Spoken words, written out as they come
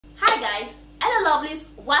Guys, hello lovelies,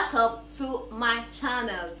 welcome to my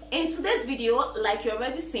channel. In today's video, like you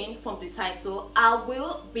already seen from the title, I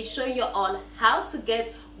will be showing you all how to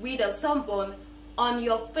get rid of sunburn on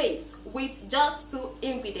your face with just 2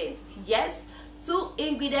 ingredients. Yes, 2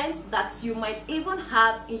 ingredients that you might even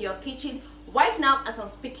have in your kitchen right now as I'm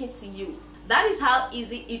speaking to you. That is how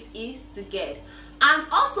easy it is to get. And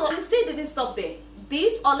also, I still didn't stop there.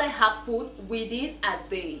 This only happened within a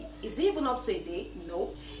day. Is it even up to a day?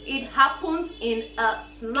 No. It happens in a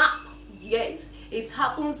snap. Yes, it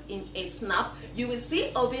happens in a snap. You will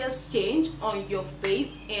see obvious change on your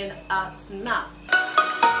face in a snap.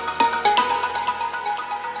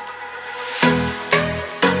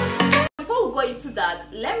 Before we go into that,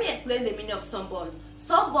 let me explain the meaning of sunburn.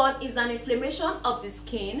 Sunburn is an inflammation of the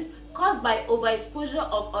skin caused by overexposure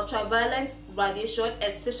of ultraviolet radiation,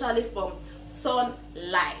 especially from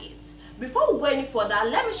sunlight. Before we go any further,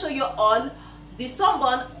 let me show you all the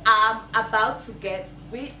sunburn I'm about to get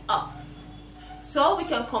rid of, so we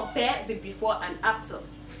can compare the before and after.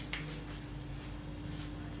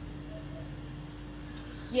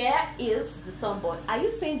 Here is the sunburn. Are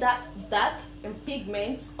you seeing that dark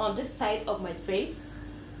pigment on this side of my face?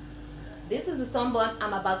 This is the sunburn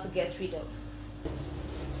I'm about to get rid of.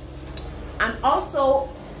 And also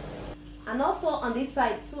on this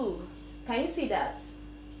side too. Can you see that?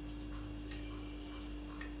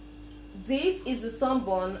 This is the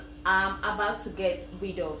sunburn I'm about to get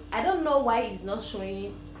rid of. I don't know why it's not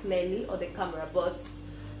showing clearly on the camera, but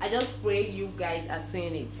I just pray you guys are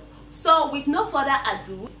seeing it. So with no further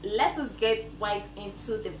ado, let us get right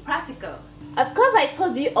into the practical. Of course, I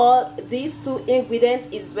told you all these 2 ingredients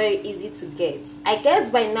is very easy to get. I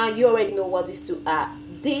guess by now you already know what these 2 are.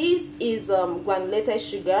 This is granulated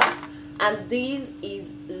sugar and this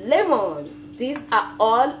is lemon. These are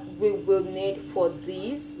all we will need for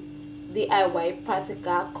this DIY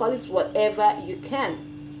practical. Call it whatever you can.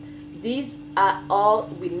 These are all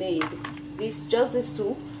we need. Just these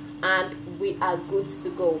 2 and we are good to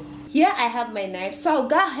go. Here I have my knife, so I'll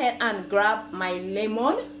go ahead and grab my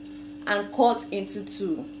lemon and cut into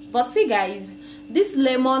 2. But see guys, this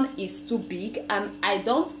lemon is too big and I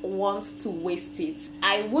don't want to waste it.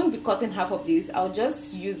 I won't be cutting half of this. I'll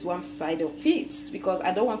just use one side of it because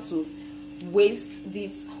I don't want to waste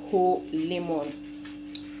this whole lemon.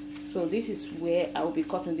 So this is where I will be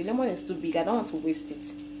cutting. The lemon is too big. I don't want to waste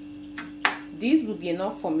it. This will be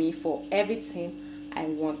enough for me for everything I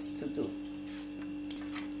want to do.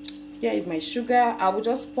 Here is my sugar. I will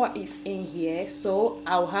just pour it in here so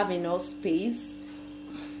I'll have enough space.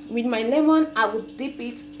 With my lemon, I will dip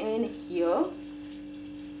it in here,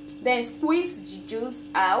 then squeeze the juice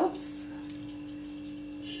out,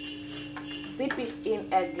 dip it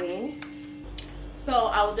in again. So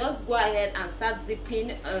I'll just go ahead and start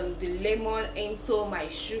dipping the lemon into my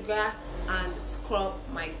sugar and scrub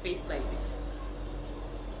my face like this.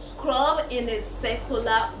 Scrub in a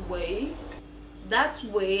circular way. That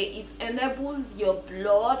way it enables your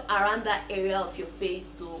blood around that area of your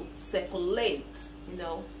face to circulate, you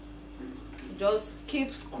know. Just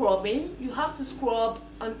keep scrubbing. You have to scrub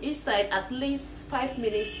on each side at least 5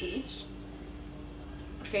 minutes each.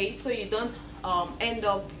 Okay, so you don't end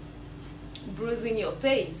up bruising your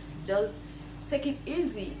face. Just take it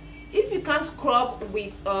easy. If you can't scrub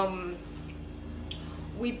with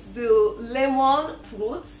the lemon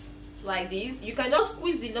fruits like this, you can just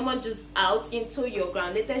squeeze the lemon juice out into your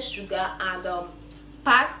granulated sugar and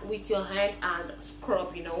pack with your hand and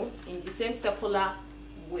scrub, you know, in the same circular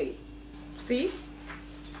way. See,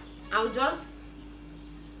 I'll just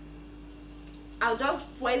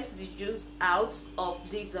press the juice out of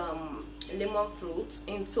this lemon fruit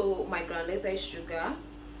into my granulated sugar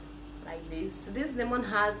like this. This lemon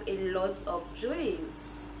has a lot of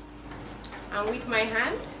juice, and with my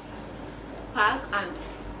hand pack and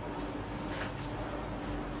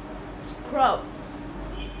scrub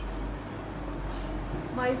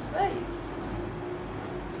my face.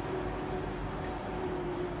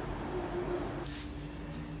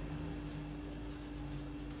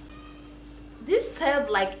 This serves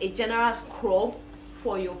like a general scrub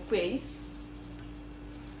for your face.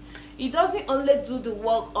 It doesn't only do the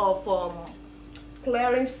work of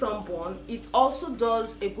clearing sunburn, it also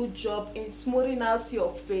does a good job in smoothing out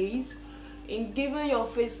your face, in giving your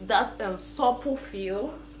face that supple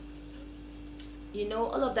feel, you know,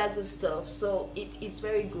 all of that good stuff. So it is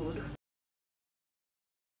very good.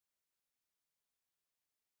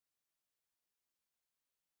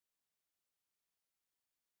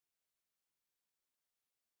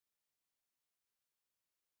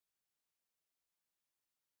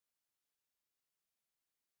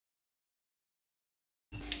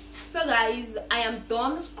 So guys, I am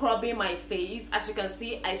done scrubbing my face. As you can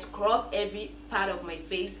see, I scrub every part of my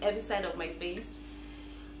face, every side of my face.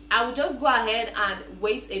 I will just go ahead and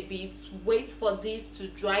wait a bit, wait for this to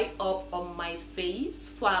dry up on my face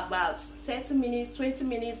for about 30 minutes, 20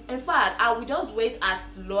 minutes. In fact, I will just wait as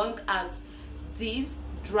long as this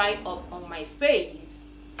dry up on my face.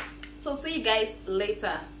 So see you guys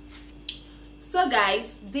later. So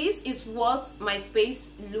guys, this is what my face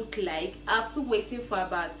look like after waiting for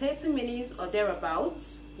about 30 minutes or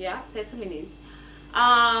thereabouts. Yeah, 30 minutes.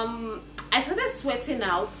 I started sweating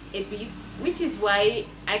out a bit, which is why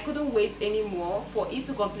I couldn't wait anymore for it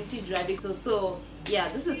to completely dry. So yeah,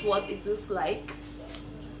 this is what it looks like.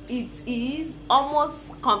 It is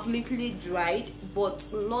almost completely dried, but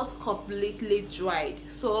not completely dried.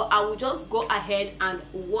 So I will just go ahead and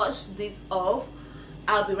wash this off.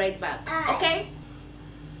 I'll be right back. Okay,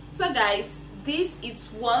 so guys, this is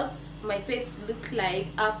what my face look like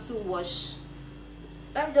after wash.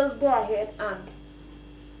 Let me just go ahead and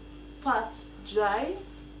pat dry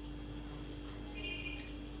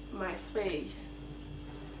my face.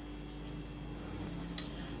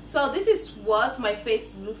 So this is what my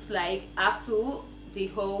face looks like after the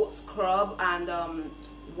whole scrub and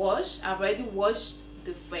wash. I've already washed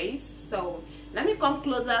the face, so let me come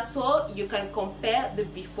closer so you can compare the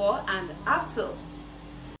before and after.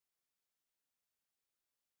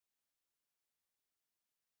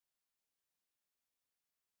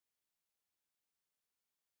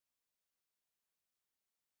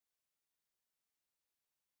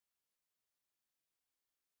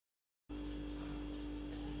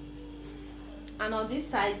 And on this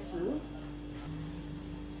side too,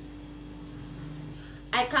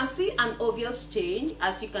 I can see an obvious change,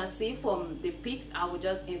 as you can see from the pics I will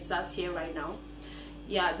just insert here right now.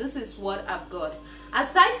 Yeah, this is what I've got.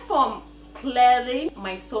 Aside from clearing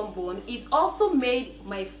my sunburn, it also made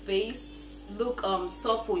my face look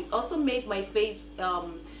supple. It also made my face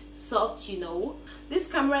soft, you know. This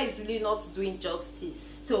camera is really not doing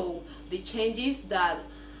justice to the changes that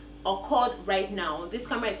occurred right now. This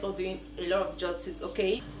camera is not doing a lot of justice.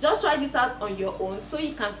 Okay, just try this out on your own so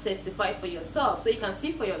you can testify for yourself, so you can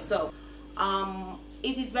see for yourself.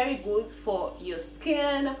 It is very good for your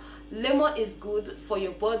skin. Lemon is good for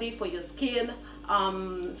your body, for your skin.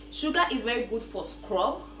 Sugar is very good for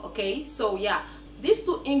scrub. Okay, so yeah, these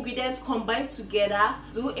two ingredients combined together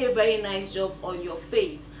do a very nice job on your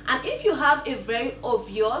face. And if you have a very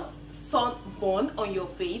obvious sunburn on your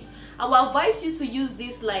face, I will advise you to use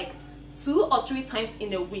this like 2 or 3 times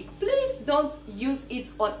in a week. Please don't use it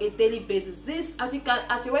on a daily basis. This, as you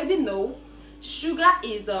already know, sugar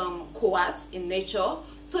is coarse in nature,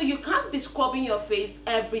 so you can't be scrubbing your face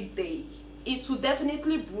every day. It will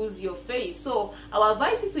definitely bruise your face. So I will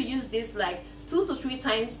advise you to use this like 2 to 3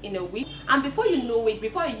 times in a week, and before you know it,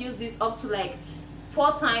 before you use this up to like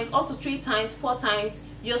 4 times, up to 3 times, 4 times,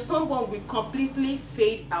 your sunburn will completely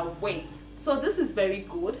fade away. So this is very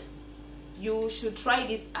good. You should try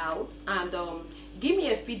this out and give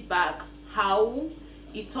me a feedback how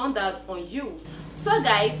it turned out on you. So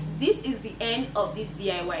guys, this is the end of this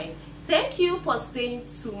DIY. Thank you for staying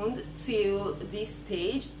tuned till this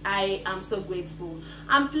stage. I am so grateful.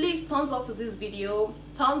 And please thumbs up to this video.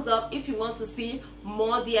 Thumbs up if you want to see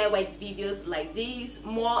more DIY videos like this,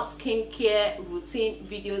 more skincare routine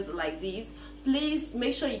videos like this. Please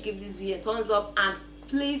make sure you give this video a thumbs up, and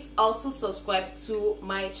please also subscribe to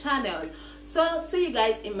my channel. So see you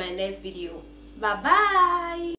guys in my next video. Bye bye.